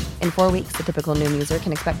story. In 4 weeks, the typical Noom user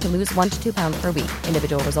can expect to lose 1 to 2 pounds per week.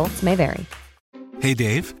 Individual results may vary. Hey,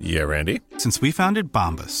 Dave. Yeah, Randy? Since we founded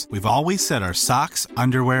Bombas, we've always said our socks,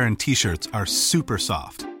 underwear, and T-shirts are super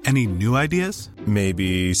soft. Any new ideas?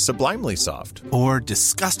 Maybe sublimely soft. Or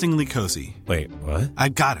disgustingly cozy. Wait, what? I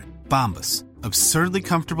got it. Bombas. Absurdly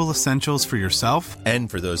comfortable essentials for yourself and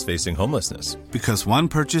for those facing homelessness. Because one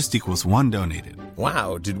purchased equals one donated.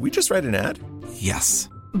 Wow, did we just write an ad? Yes.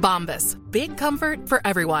 Bombas. Big comfort for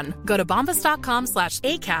everyone. Go to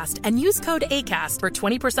bombas.com/ACAST and use code ACAST for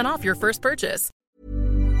 20% off your first purchase.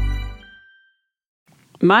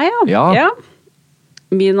 Meg, ja.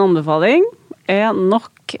 Min anbefaling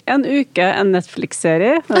nok en uke en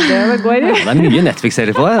Netflix-serie. Det går i. Det mye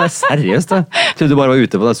Netflix-serier på deg. Det seriøst, det. Jeg trodde du bare var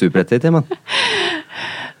ute på det superrettet, men.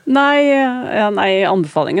 Nei,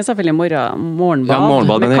 anbefalingen selvfølgelig morgenbad. Ja,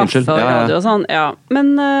 morgenbad, med kaffe og ja. radio og sånn. Ja.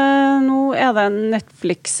 Men nå det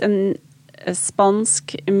Netflix, en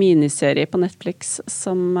spansk miniserie på Netflix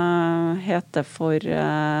som heter For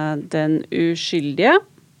den uskyldige.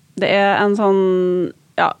 Det en sånn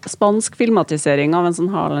spansk filmatisering av en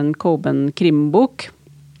sånn Harlan Coben krimbok.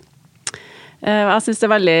 Jeg synes det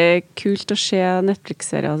veldig kult å se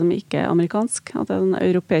Netflix-serier som ikke amerikansk, at det den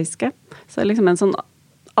europeiske. Så det liksom en sånn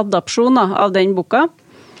adapsjon av den boka.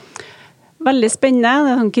 Veldig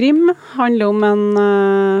spennende, det sånn krim. Handler om en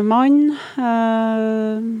mann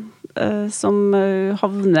som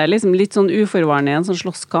havner liksom litt sånn uforvarende i en sånn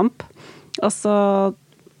slåsskamp. Og så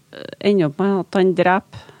ender opp med at han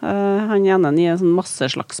dreper han ene i en sånn masse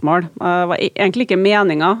slagsmål. Det var egentlig ikke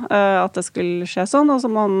meningen at det skulle skje sånn, og så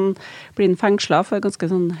må han bli fengslet for ganske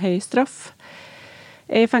sånn høy straff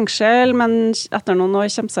i fengsel, men etter noen år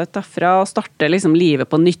kommer seg ut derfra og starter liksom livet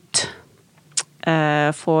på nytt.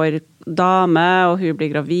 Får dame, og hun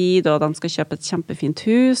blir gravid, og de skal kjøpe et kjempefint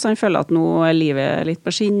hus, og han føler at nå livet litt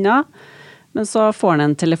på skinner. Men så får han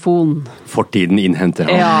en telefon. Fortiden innhenter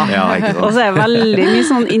han. Ja, ikke sant? Og så det veldig mye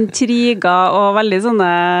sånn intriger og veldig sånne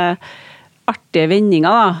artige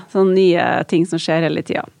vendinger da. Sånne nye ting som skjer hele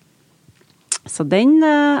tiden. Så den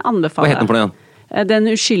anbefaler jeg. Hva heter den for den? Den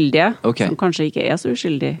uskyldige, som kanskje ikke så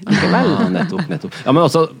uskyldig likevel. Ja, nettopp. Ja, men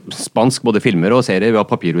også spansk, både filmer og serier. Vi har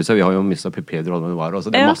Papirhuset, vi har jo mistet Pedro Almodovar, og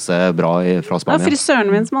så det masse bra fra Spania. Ja,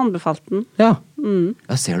 frisøren min som anbefalte den. Ja,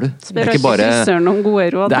 ja ser du. Spør ikke frisøren om gode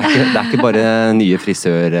råd. Det er ikke bare nye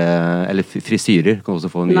eller frisyrer, kan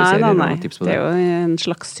også få nye serier og tips på det. Det jo en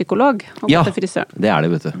slags psykolog. Ja, det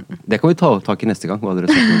det, vet du. Det kan vi ta tak i neste gang, hva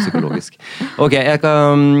dere snakker om psykologisk. Ok, jeg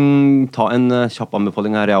kan ta en kjapp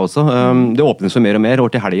anbefaling her, jeg også. Det åpnes mer og mer. År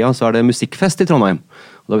til helga så det musikkfest i Trondheim.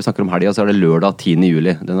 Og da vi snakker om helga så det lørdag 10.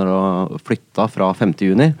 juli. Den da flyttet fra 5.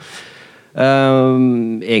 juni.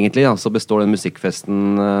 Egentlig så består den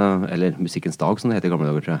musikkfesten, eller Musikkens dag som det heter i gamle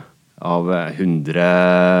dager, tror jeg, av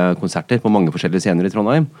 100 konserter på mange forskjellige scener i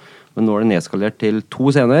Trondheim. Men nå det nedskalert til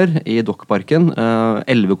 2 scener i Dokkparken.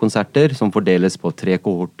 11 konserter som fordeles på 3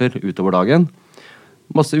 kohorter utover dagen.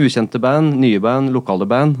 Masse ukjente band, nye band, lokale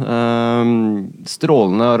band.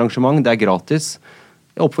 Strålende arrangement, det gratis.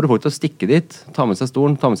 Jeg oppfordrer folk til å stikke dit, ta med seg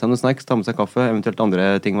stolen, ta med seg noen snacks, ta med seg kaffe, eventuelt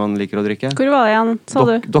andre ting man liker å drikke. Hvor var det igjen, sa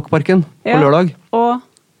du? Dokkparken, på lørdag. Og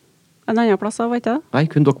en annen plass, var ikke det? Nei,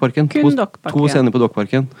 kun Dokkparken. To scener på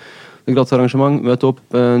Dokkparken. Gratis arrangement, møt opp,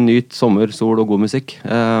 nyt sommer, sol og god musikk.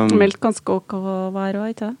 Meldt ganske ok å være,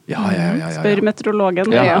 ikke det? Ja. Spør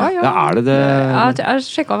meteorologen. Ja, det? Jeg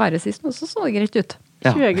sjekket været sist nå, så det greit ut.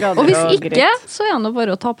 Ja. 20 grader og hvis ikke, så det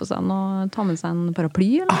bare å ta med seg en paraply,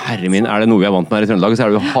 eller? Herre min, det noe vi vant med her i Trøndelag, så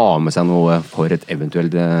det jo å ha med seg noe for et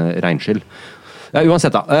eventuelt regnskyll. Ja,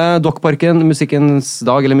 uansett da, Dokkparken, Musikkens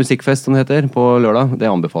dag, eller Musikkfest som det heter, på lørdag, det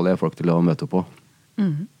anbefaler jeg folk til å møte på.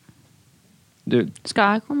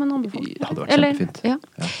 Skal jeg komme med en anbefaling? Ja, det hadde vært kjempefint. Ja.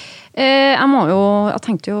 Jeg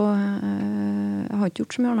tenkte jo jeg har ikke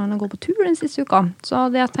gjort så mye annet enn å gå på tur den siste uka, så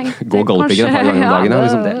det jeg tenkte gå Galdhøpiggen et par ganger om dagen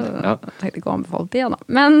liksom det. Ja. Jeg tenkte ikke å anbefale det da,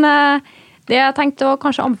 men det jeg tenkte å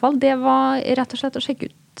kanskje anbefale, det var rett og slett å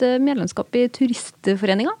sjekke ut medlemskap i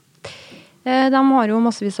turistforeninger. De har jo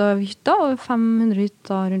massevis av hytter, og 500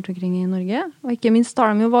 hytter rundt omkring i Norge, og ikke minst tar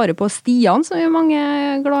de jo vare på stiene, som jo mange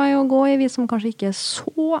er glad i å gå i, vi som kanskje ikke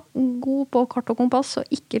så gode på kart og kompass, og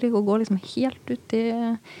ikke liker å gå liksom helt ut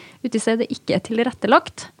i stedet ikke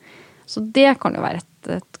tilrettelagt. Så det kan jo være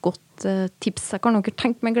et godt tips. Jeg kan dere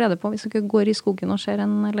tenke med glede på, hvis dere går i skogen og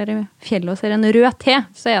eller i fjellet og ser en rød te,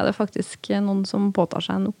 så det faktisk noen som påtar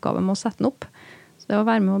seg en oppgave med å sette den opp. Så det å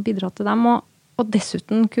være med og bidra til dem, og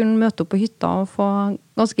dessuten kunne møte opp på hytta og få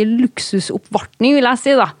ganske luksusoppvartning, vil jeg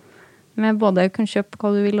si da. Med både kunne kjøpe hva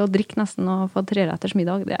du vil og drikke nesten og få 3-retters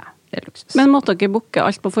middag, det er luksus. Men måtte dere booke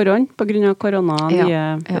alt på forhånd på grunn av korona, nye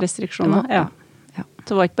restriksjoner? Ja.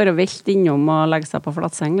 Så det var ikke bare å velte innom og legge seg på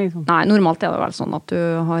flatseng, liksom? Nei, normalt det vel sånn at du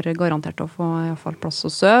har garantert å få i hvert fall plass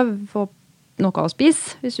å søve, få noe å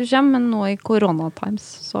spise hvis du kommer, men nå i korona-times,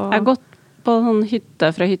 så... Jeg har gått på sånn hytte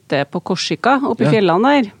fra hytte på Korsika, oppe i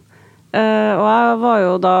fjellene der. Og jeg var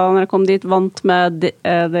jo da, når jeg kom dit, vant med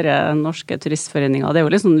dere norske turistforeninger. Det jo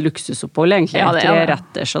litt sånn luksusopphold egentlig. Ja, det 3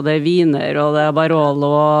 retters, og det viner, og det Barolo,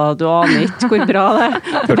 og du aner ikke hvor bra det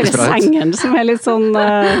bare sengen som litt sånn,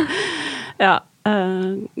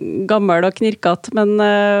 gammel og knirket. Men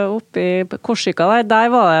oppe i Korsika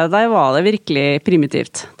der var det virkelig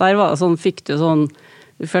primitivt. Der var det sånn, fikk du sånn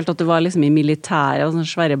Du følte at du var liksom i militæret, og sånne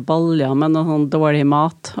svære baljer med noe sånn dårlig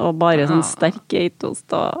mat, og bare sånn sterk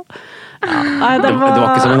geitost og... Ja. Nei, det var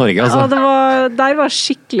ikke som i Norge, altså. Der var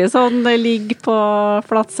skikkelig sånn, det ligger på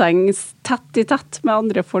flatseng tett i tett med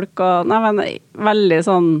andre folk, og nei, men veldig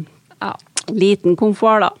sånn liten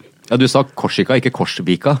komfort da. Ja, du sa Korsika, ikke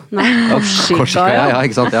Korsvika. Nei, Korsika, ja,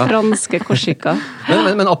 ikke sant, ja. Franske Korsika.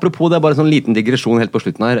 Men apropos, det bare sånn liten digresjon helt på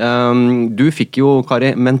slutten her. Du fikk jo,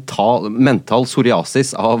 Kari, mental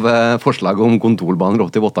psoriasis av forslaget om gondolbaner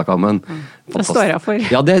opp til Vottakammen. Det står jeg for.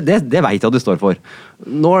 Ja, det vet jeg at du står for.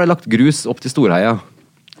 Nå har jeg lagt grus opp til Storheia.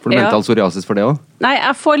 Får du mental psoriasis for det også? Nei,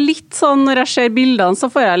 jeg får litt sånn, når jeg ser bildene, så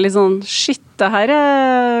får jeg litt sånn, shit, det her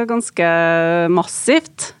er ganske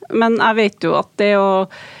massivt. Men jeg vet jo at det å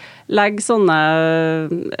legge sånne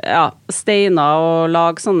steiner og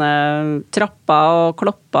lage sånne trapper og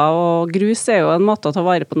klopper og grus er jo en måte å ta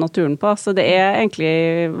vare på naturen på, så det er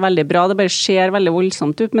egentlig veldig bra. Det bare ser veldig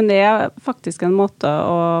voldsomt ut, men det er faktisk en måte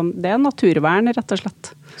det er naturvern, rett og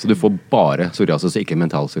slett. Så du får bare psoriasis, ikke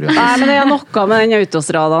mental psoriasis? Nei, men det er noe med den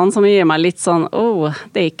autostradaen som gir meg litt sånn,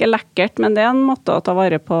 det er ikke lekkert, men det er en måte å ta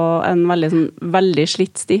vare på en veldig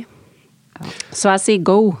slitt sti. Så jeg sier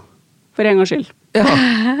go, for en gangs skyld. Ja,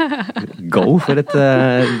 go for et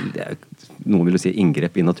noen vil jo si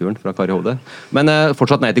inngrep i naturen fra Kari Hovde. Men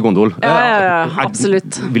fortsatt nei til gondol. Ja,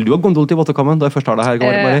 absolutt. Vil du ha gondol til Vottakammen da jeg først har det her,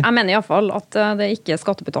 Mari? Jeg mener i hvert fall at det ikke er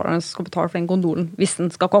skattebetalerne som skal betale for den gondolen hvis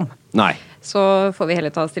den skal komme. Nei. Så får vi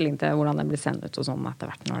heller ta stilling til hvordan den blir sendt ut og sånn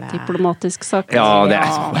etter hvert når det diplomatisk sak. Ja, det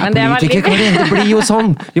er politiker, Kari. Det blir jo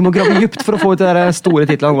sånn. Vi må grave dypt for å få ut de store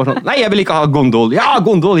titlene. Sånn, nei, jeg vil ikke ha gondol. Ja,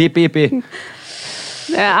 gondol, hippi, hippi.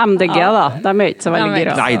 Det er MDG da, de er ikke så veldig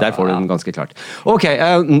gira. Nei, der får du den ganske klart. Ok,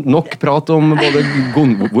 nok prat om både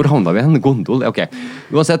hvor havna vi hen? Gondol, ok.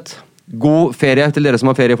 Uansett, god ferie til dere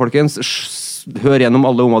som har ferie, folkens. Hør gjennom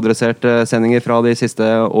alle omadresserte sendinger fra de siste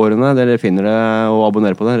årene. Dere finner det, og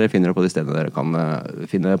abonner på det. Dere finner det på de stedene dere kan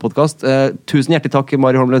finne podcast. Tusen hjertelig takk,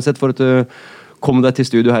 Mari Holm Lønseth, for at du kom deg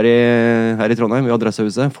til studio her i Trondheim, i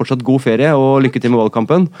Adressehuset. Fortsatt god ferie, og lykke til med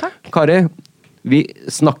valgkampen. Takk. Kari, vi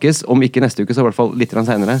snakkes, om ikke neste uke, så i hvert fall litt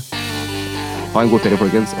senere. Ha en god ferie,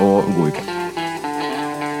 folkens, og en god uke.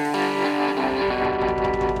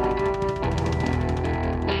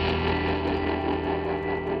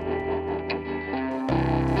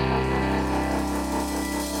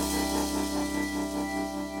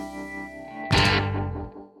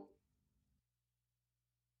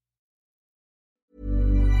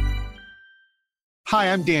 Hi,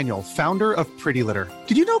 I'm Daniel, founder of Pretty Litter.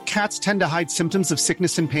 Did you know cats tend to hide symptoms of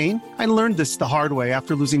sickness and pain? I learned this the hard way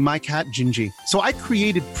after losing my cat, Gingy. So I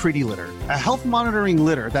created Pretty Litter, a health monitoring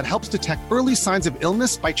litter that helps detect early signs of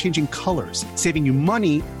illness by changing colors, saving you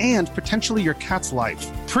money and potentially your cat's life.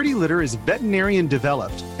 Pretty Litter is veterinarian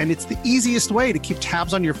developed, and it's the easiest way to keep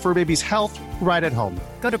tabs on your fur baby's health right at home.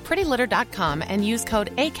 Go to prettylitter.com and use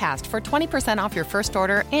code ACAST for 20% off your first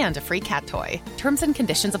order and a free cat toy. Terms and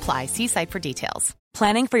conditions apply. See site for details.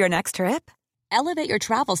 Planning for your next trip? Elevate your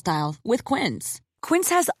travel style with Quince. Quince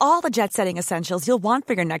has all the jet-setting essentials you'll want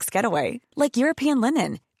for your next getaway, like European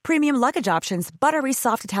linen, premium luggage options, buttery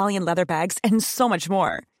soft Italian leather bags, and so much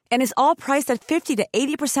more. And is all priced at 50 to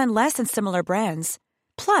 80% less than similar brands.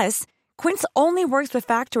 Plus, Quince only works with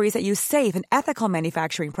factories that use safe and ethical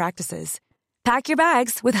manufacturing practices. Pack your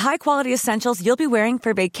bags with high-quality essentials you'll be wearing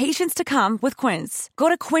for vacations to come with Quince. Go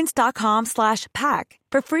to quince.com/pack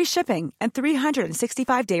for free shipping and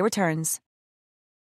 365-day returns.